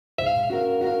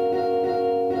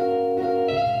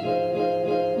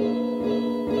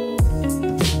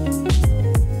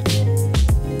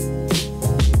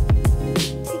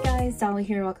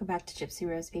back to Gypsy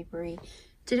Rose Papery.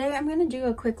 Today I'm going to do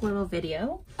a quick little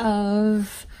video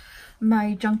of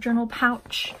my junk journal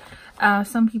pouch.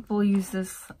 Some people use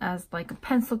this as like a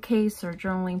pencil case or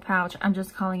journaling pouch. I'm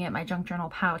just calling it my junk journal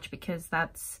pouch because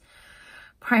that's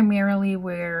primarily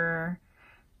where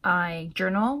I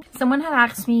journal. Someone had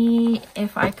asked me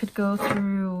if I could go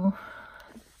through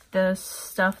the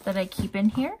stuff that I keep in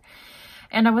here.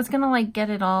 And I was gonna like get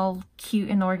it all cute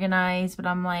and organized, but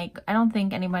I'm like, I don't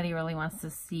think anybody really wants to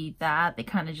see that. They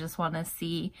kind of just want to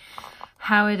see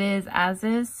how it is as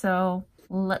is. So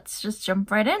let's just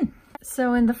jump right in.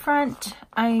 So in the front,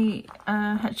 I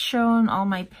had shown all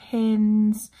my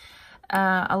pins.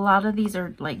 A lot of these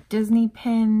are like Disney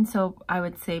pins, so I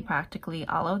would say practically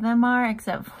all of them are,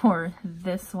 except for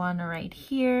this one right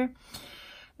here,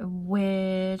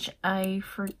 which I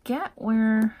forget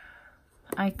where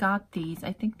I got these.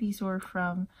 I think these were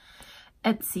from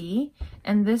Etsy,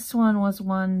 and this one was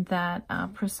one that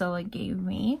Priscilla gave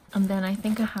me. And then I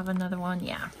think I have another one.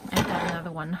 Yeah, I got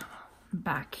another one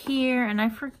back here, and I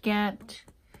forget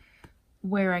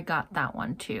where I got that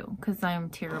one too, because I'm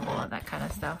terrible at that kind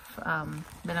of stuff.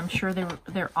 But I'm sure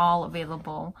they're all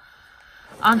available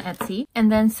on Etsy.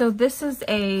 And then so this is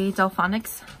a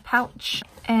Delfonics pouch,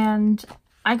 and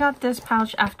I got this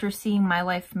pouch after seeing My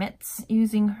Life Mitts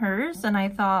using hers, and I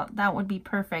thought that would be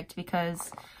perfect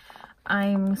because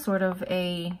I'm sort of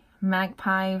a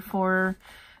magpie for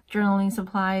journaling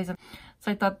supplies.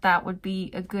 So I thought that would be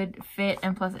a good fit,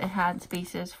 and plus it had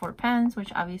spaces for pens,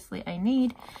 which obviously I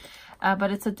need.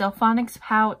 But it's a Delfonics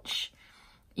pouch.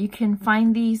 You can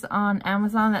find these on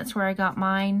Amazon. That's where I got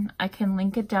mine. I can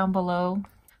link it down below.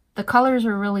 The colors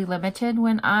are really limited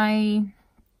when I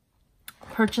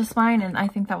purchased mine, and I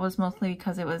think that was mostly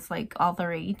because it was like all the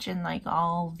rage and like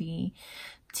all the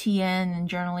TN and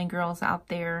journaling girls out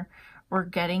there were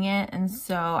getting it, and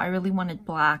so I really wanted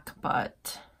black,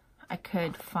 but I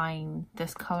could find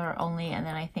this color only. And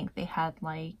then I think they had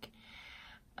like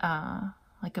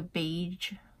a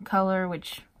beige color,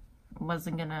 which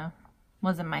wasn't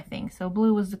my thing, so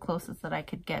blue was the closest that I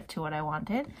could get to what I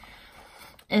wanted.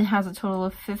 It has a total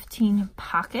of 15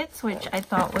 pockets, which I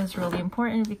thought was really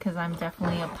important because I'm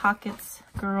definitely a pockets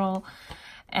girl,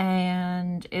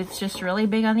 and it's just really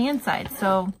big on the inside.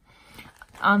 So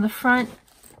on the front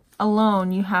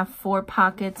alone, you have 4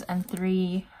 pockets and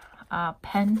 3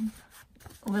 pen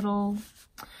little,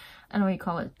 I don't know what you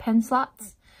call it, pen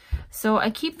slots. So I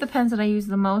keep the pens that I use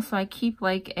the most. So I keep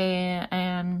like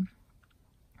an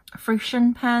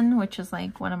friction pen, which is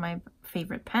like one of my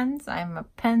favorite pens. I'm a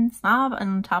pen snob, and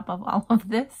on top of all of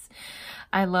this,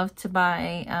 I love to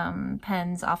buy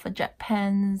pens off of Jet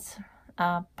Pens.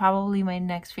 Probably my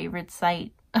next favorite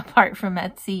site apart from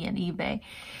Etsy and eBay.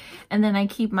 And then I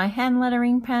keep my hand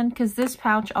lettering pen, because this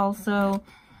pouch also,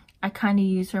 I kind of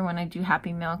use her when I do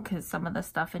Happy Mail, because some of the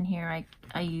stuff in here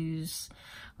I use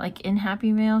like in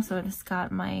Happy Mail. So it's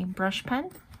got my brush pen,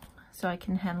 so I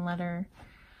can hand letter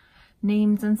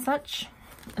names and such.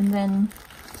 And then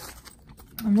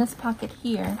in this pocket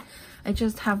here, I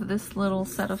just have this little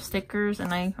set of stickers,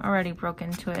 and I already broke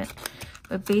into it.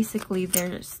 But basically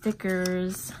they're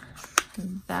stickers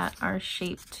that are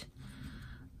shaped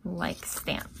like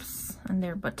stamps, and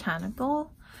they're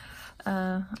botanical.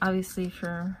 Obviously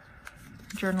for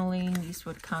journaling, these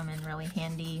would come in really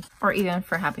handy, or even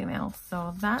for Happy Mail.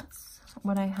 So that's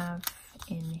what I have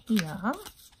in here.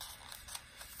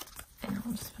 And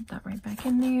I'll just put that right back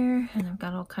in there. And I've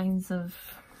got all kinds of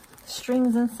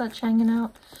strings and such hanging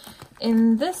out.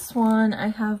 In this one, I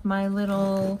have my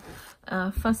little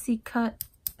Fussy cut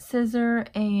scissor,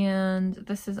 and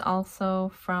this is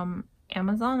also from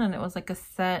Amazon, and it was like a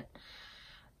set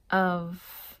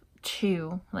of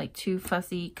two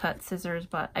Fussy cut scissors.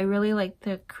 But I really like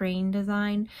the crane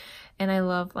design, and I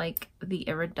love like the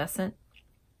iridescent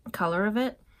color of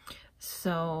it.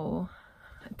 So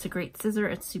it's a great scissor.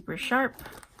 It's super sharp.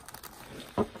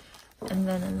 And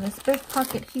then in this big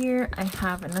pocket here, I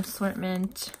have an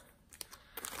assortment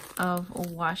of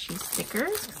washi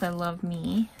stickers, because I love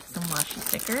me some washi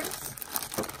stickers.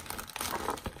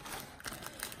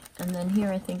 And then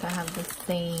here I think I have the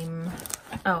same,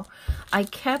 oh, I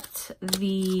kept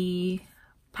the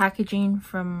packaging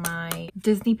from my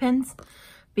Disney pins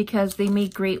because they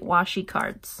make great washi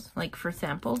cards, like for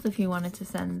samples if you wanted to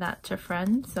send that to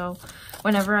friends. So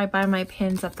whenever I buy my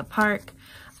pins at the park,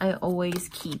 I always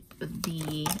keep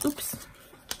the,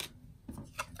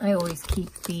 I always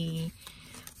keep the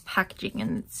packaging,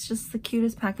 and it's just the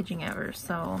cutest packaging ever.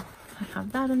 So I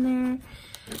have that in there.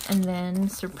 And then,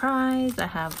 surprise, I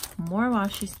have more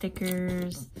washi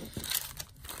stickers.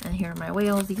 And here are my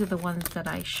whales. These are the ones that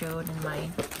I showed in my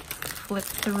flip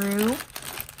through.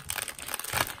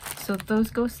 So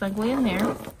those go snugly in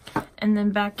there. And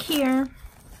then back here,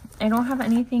 I don't have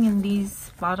anything in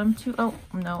these bottom two. Oh,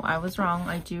 no, I was wrong.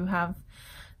 I do have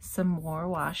some more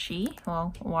washi.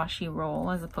 Well, washi roll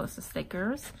as opposed to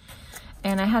stickers.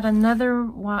 And I had another,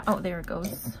 oh, there it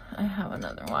goes. I have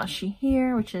another washi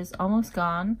here, which is almost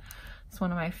gone. It's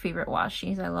one of my favorite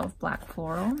washis. I love black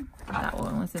floral. That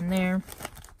one was in there.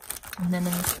 And then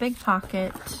in this big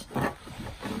pocket,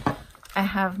 I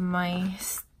have my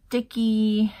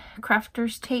sticky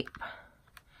crafters tape.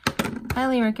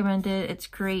 Highly recommend it. It's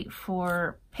great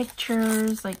for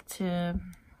pictures, like to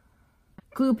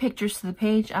glue pictures to the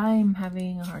page. I'm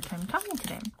having a hard time talking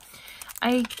today.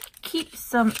 I keep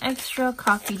some extra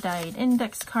coffee dyed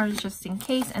index cards just in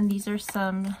case, and these are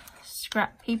some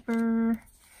scrap paper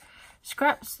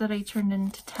scraps that I turned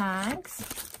into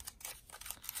tags.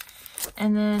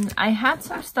 And then I had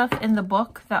some stuff in the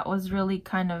book that was really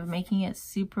kind of making it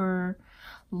super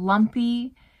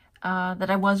lumpy that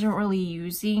I wasn't really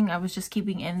using. I was just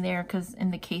keeping in there because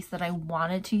in the case that I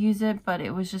wanted to use it, but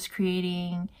it was just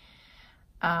creating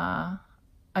a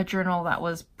journal that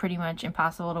was pretty much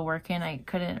impossible to work in. I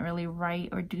couldn't really write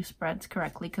or do spreads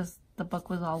correctly because the book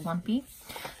was all lumpy.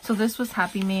 So this was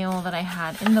Happy Mail that I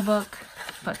had in the book,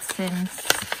 but since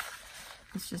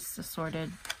it's just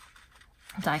assorted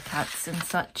die cuts and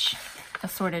such,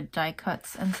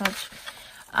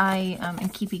 I am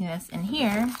keeping this in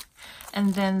here.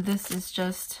 And then this is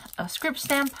just a script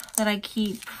stamp that I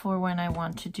keep for when I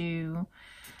want to do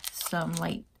some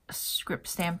light script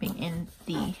stamping in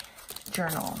the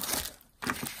journal.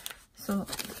 So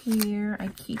here I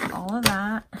keep all of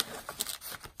that.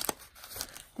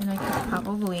 And I could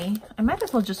probably, I might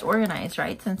as well just organize,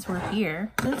 right? Since we're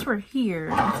here, since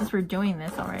we're doing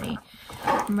this already,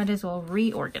 I might as well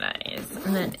reorganize.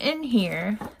 And then in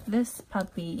here, this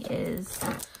puppy is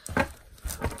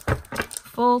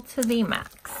full to the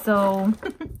max. So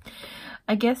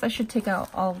I guess I should take out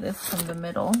all this from the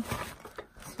middle.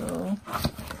 So,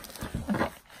 okay.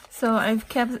 So I've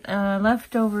kept a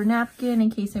leftover napkin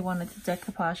in case I wanted to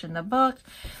decoupage in the book.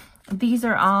 These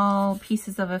are all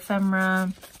pieces of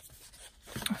ephemera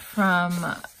from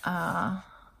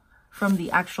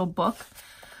the actual book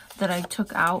that I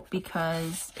took out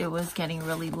because it was getting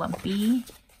really lumpy.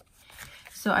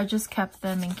 So I just kept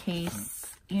them in case,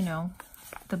 you know,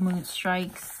 the mood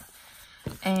strikes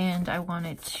and I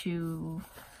wanted to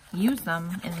use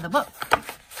them in the book.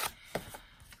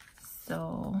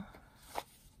 So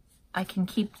I can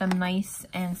keep them nice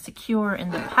and secure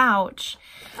in the pouch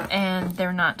and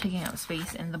they're not taking up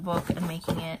space in the book and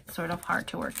making it sort of hard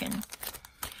to work in.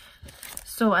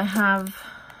 So I have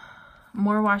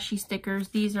more washi stickers.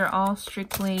 These are all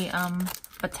strictly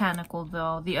botanical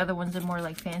though. The other ones are more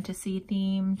like fantasy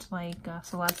themed, like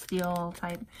celestial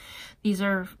type. These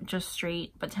are just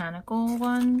straight botanical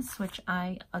ones, which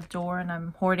I adore and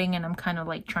I'm hoarding, and I'm kind of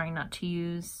like trying not to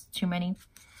use too many.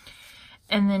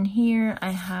 And then here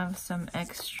I have some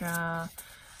extra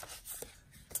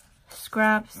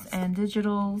scraps and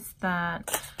digitals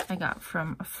that I got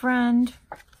from a friend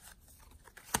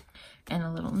and a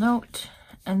little note.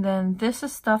 And then this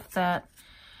is stuff that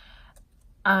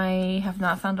I have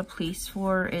not found a place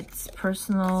for. It's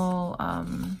personal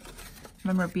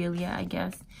memorabilia, I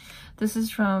guess. This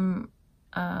is from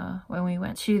when we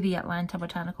went to the Atlanta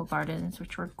Botanical Gardens,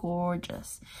 which were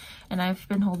gorgeous. And I've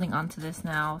been holding on to this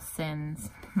now since,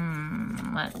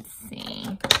 let's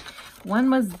see. When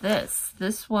was this?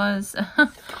 This was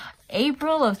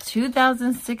April of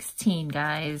 2016,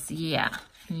 guys. Yeah.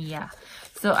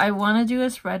 So I want to do a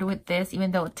spread with this,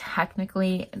 even though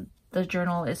technically the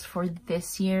journal is for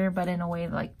this year, but in a way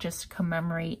like just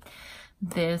commemorate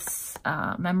this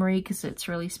memory because it's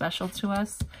really special to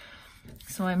us.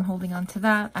 So I'm holding on to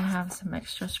that. I have some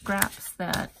extra scraps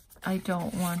that I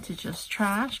don't want to just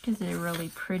trash because they're really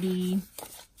pretty.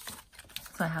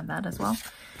 So I have that as well.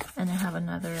 And I have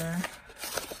another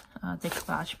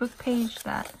decoupage book page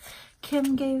that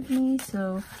Kim gave me.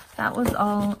 So that was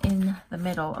all in the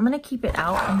middle. I'm going to keep it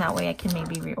out and that way I can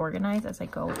maybe reorganize as I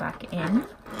go back in.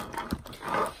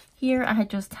 Here I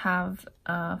just have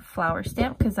a flower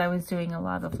stamp because I was doing a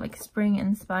lot of like spring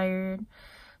inspired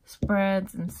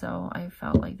spreads, and so I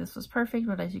felt like this was perfect.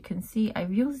 But as you can see,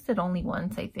 I've used it only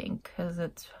once, I think, because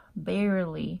it's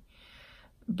barely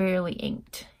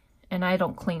inked and I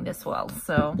don't clean this well.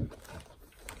 So,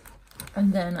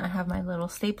 and then I have my little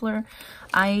stapler.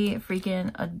 I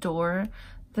freaking adore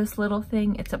this little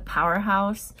thing. It's a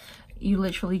powerhouse. You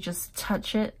literally just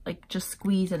touch it, like just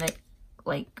squeeze, and it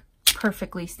like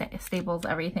perfectly stables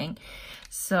everything.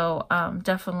 So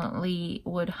definitely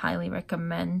would highly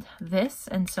recommend this,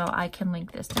 and so I can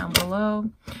link this down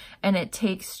below. And it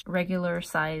takes regular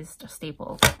sized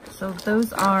staples. So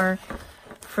those are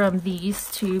from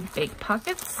these two big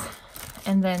pockets,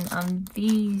 and then on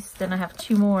these, then I have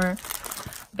two more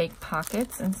big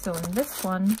pockets. And so in this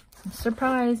one,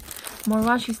 surprise, more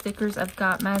washi stickers. I've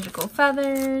got magical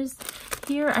feathers.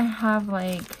 Here I have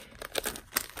like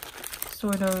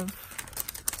sort of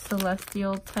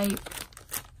celestial type,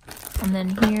 and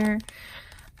then here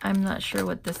I'm not sure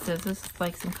what this is. This is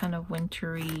like some kind of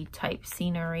wintry type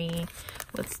scenery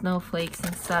with snowflakes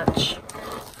and such.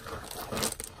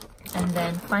 And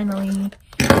then finally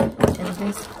in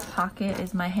this pocket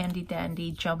is my handy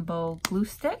dandy jumbo glue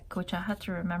stick, which I had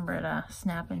to remember to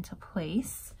snap into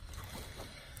place.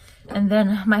 And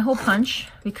then my hole punch,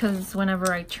 because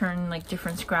whenever I turn like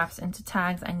different scraps into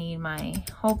tags, I need my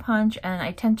hole punch, and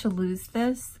I tend to lose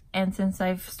this. And since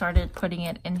I've started putting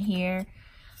it in here,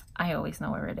 I always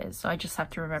know where it is. So I just have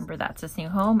to remember that's its new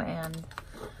home, and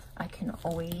I can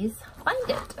always find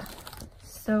it.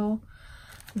 So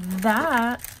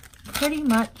that pretty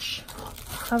much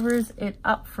covers it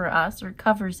up for us, or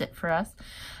covers it for us.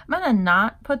 I'm gonna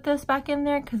not put this back in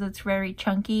there because it's very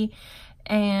chunky,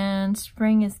 and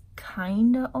spring is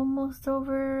kind of almost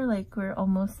over, like we're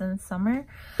almost in summer,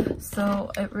 so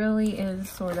it really is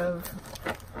sort of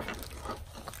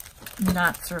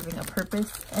not serving a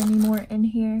purpose anymore in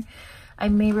here. I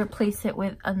may replace it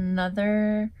with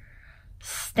another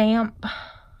stamp.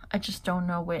 I just don't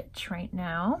know which right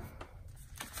now.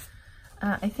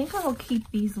 I think I will keep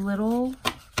these little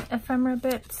ephemera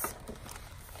bits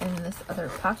in this other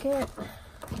pocket,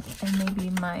 and maybe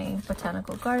my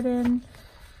botanical garden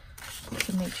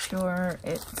to make sure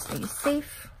it stays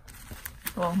safe.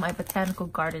 Well, my botanical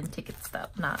garden ticket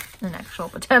stuff, not an actual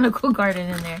botanical garden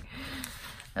in there.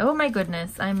 Oh my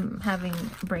goodness, I'm having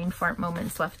brain fart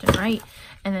moments left and right.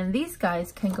 And then these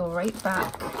guys can go right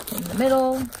back in the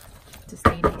middle to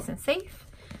stay nice and safe.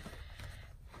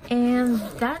 And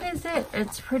that is it.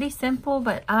 It's pretty simple,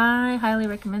 but I highly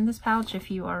recommend this pouch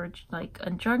if you are like a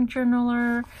junk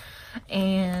journaler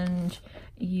and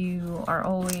you are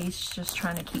always just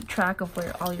trying to keep track of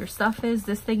where all your stuff is.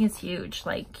 This thing is huge.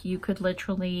 Like, you could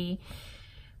literally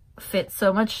fit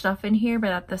so much stuff in here, but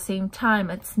at the same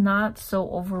time, it's not so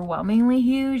overwhelmingly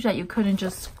huge that you couldn't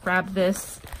just grab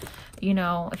this, you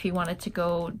know, if you wanted to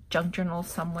go junk journal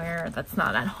somewhere that's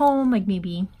not at home. Like,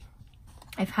 maybe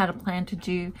I've had a plan to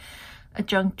do a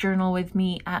junk journal with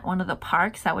me at one of the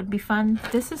parks. That would be fun.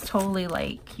 This is totally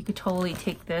like, you could totally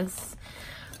take this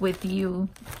with you,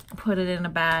 put it in a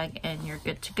bag, and you're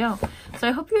good to go. So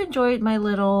I hope you enjoyed my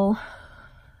little,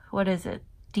 what is it,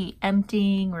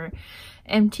 emptying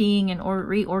and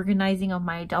reorganizing of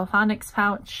my Delfonics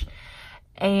pouch.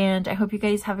 And I hope you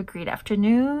guys have a great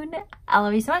afternoon. I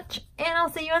love you so much, and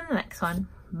I'll see you on the next one.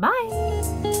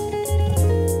 Bye.